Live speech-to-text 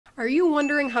Are you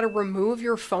wondering how to remove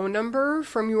your phone number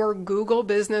from your Google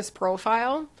business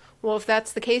profile? Well, if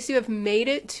that's the case, you have made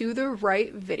it to the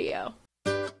right video.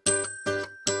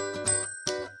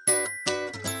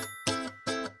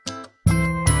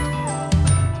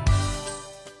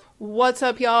 What's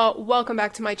up, y'all? Welcome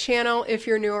back to my channel. If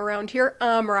you're new around here,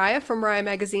 I'm Mariah from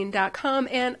MariahMagazine.com,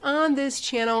 and on this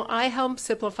channel, I help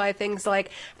simplify things like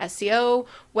SEO,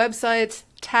 websites,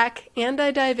 tech, and I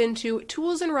dive into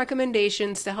tools and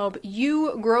recommendations to help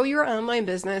you grow your online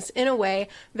business in a way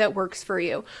that works for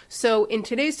you. So in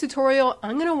today's tutorial,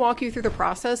 I'm going to walk you through the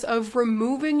process of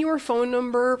removing your phone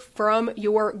number from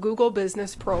your Google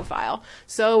business profile.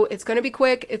 So it's going to be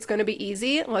quick. It's going to be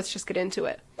easy. Let's just get into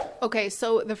it. Okay,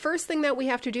 so the first thing that we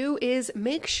have to do is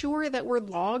make sure that we're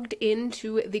logged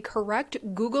into the correct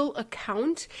Google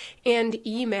account and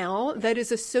email that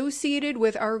is associated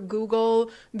with our Google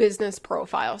business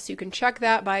profile. So you can check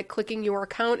that by clicking your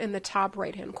account in the top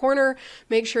right-hand corner.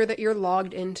 Make sure that you're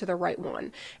logged into the right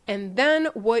one. And then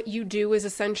what you do is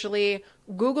essentially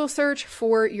Google search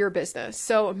for your business.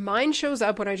 So mine shows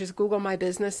up when I just Google my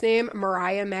business name,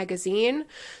 Mariah Magazine.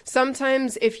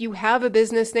 Sometimes if you have a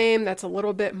business name that's a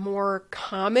little bit more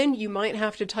common, you might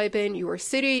have to type in your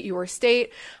city, your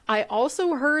state. I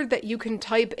also heard that you can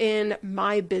type in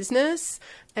my business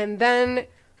and then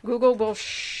Google will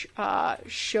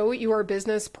show your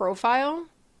business profile.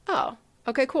 Oh,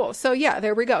 okay, cool. So yeah,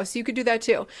 there we go. So you could do that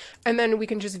too. And then we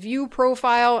can just view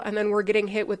profile and then we're getting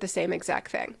hit with the same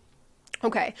exact thing.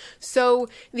 Okay, so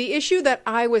the issue that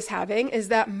I was having is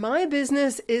that my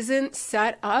business isn't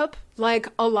set up like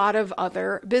a lot of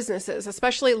other businesses,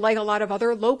 especially like a lot of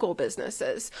other local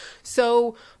businesses.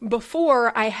 So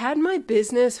before I had my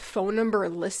business phone number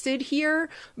listed here,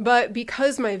 but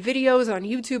because my videos on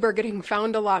YouTube are getting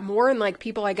found a lot more and like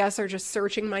people, I guess, are just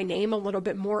searching my name a little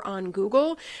bit more on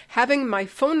Google, having my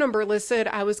phone number listed,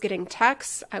 I was getting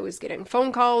texts, I was getting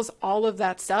phone calls, all of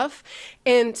that stuff.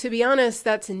 And to be honest,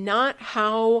 that's not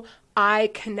how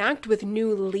I connect with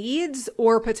new leads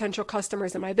or potential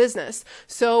customers in my business.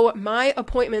 So my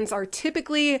appointments are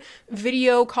typically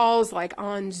video calls like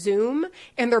on Zoom,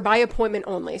 and they're by appointment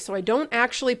only. So I don't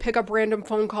actually pick up random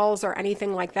phone calls or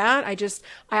anything like that.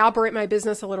 I operate my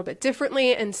business a little bit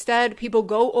differently. Instead, people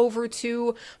go over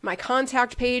to my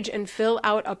contact page and fill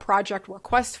out a project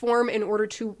request form in order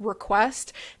to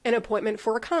request an appointment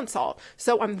for a consult.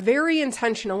 So I'm very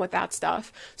intentional with that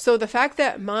stuff. So the fact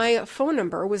that my phone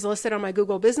number was listed on my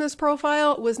Google business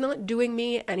profile was not doing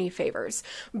me any favors.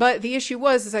 But the issue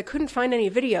was I couldn't find any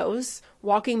videos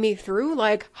walking me through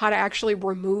like how to actually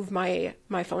remove my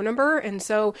phone number. And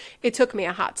so it took me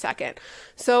a hot second.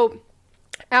 So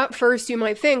at first you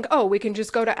might think, oh, we can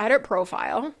just go to edit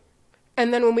profile.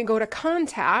 And then when we go to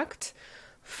contact,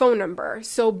 phone number.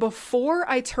 So before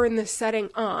I turn this setting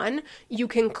on, you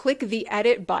can click the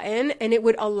edit button and it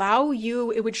would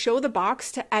show the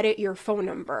box to edit your phone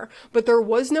number, but there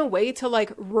was no way to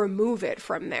like remove it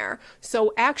from there.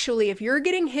 So actually, if you're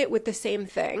getting hit with the same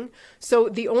thing, so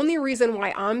the only reason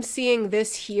why I'm seeing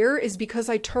this here is because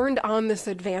I turned on this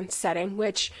advanced setting,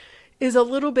 which is a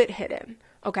little bit hidden.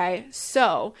 Okay,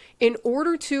 so in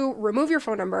order to remove your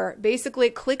phone number,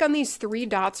 basically click on these three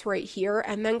dots right here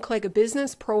and then click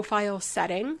Business Profile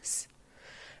Settings.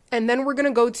 And then we're going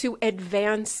to go to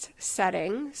Advanced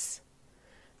Settings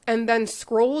and then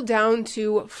scroll down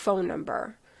to Phone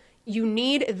Number. You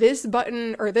need this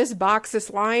button or this box, this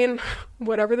line,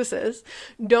 whatever this is,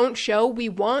 don't show. We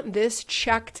want this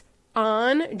checked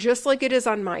on just like it is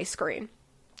on my screen.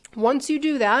 Once you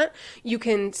do that, you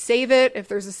can save it if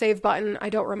there's a save button. I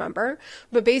don't remember.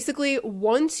 But basically,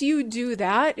 once you do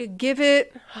that, give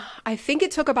it, I think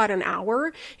it took about an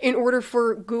hour in order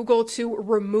for Google to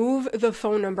remove the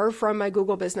phone number from my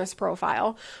Google business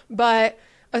profile. But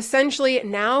essentially,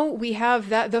 now we have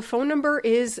that the phone number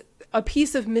is a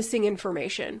piece of missing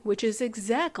information, which is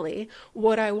exactly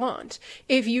what I want.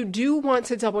 If you do want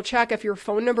to double check if your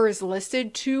phone number is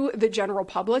listed to the general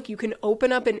public, you can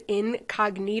open up an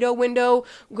incognito window,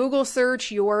 Google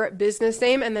search your business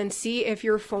name, and then see if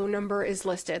your phone number is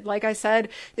listed. Like I said,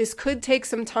 this could take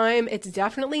some time. It's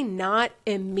definitely not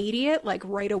immediate, like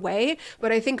right away,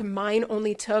 but I think mine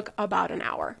only took about an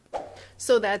hour.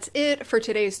 So that's it for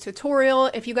today's tutorial.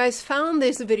 If you guys found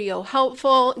this video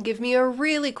helpful, give me a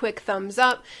really quick thumbs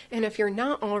up. And if you're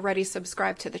not already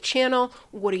subscribed to the channel,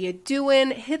 what are you doing?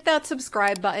 Hit that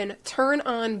subscribe button, turn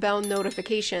on bell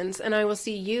notifications, and I will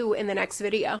see you in the next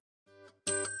video.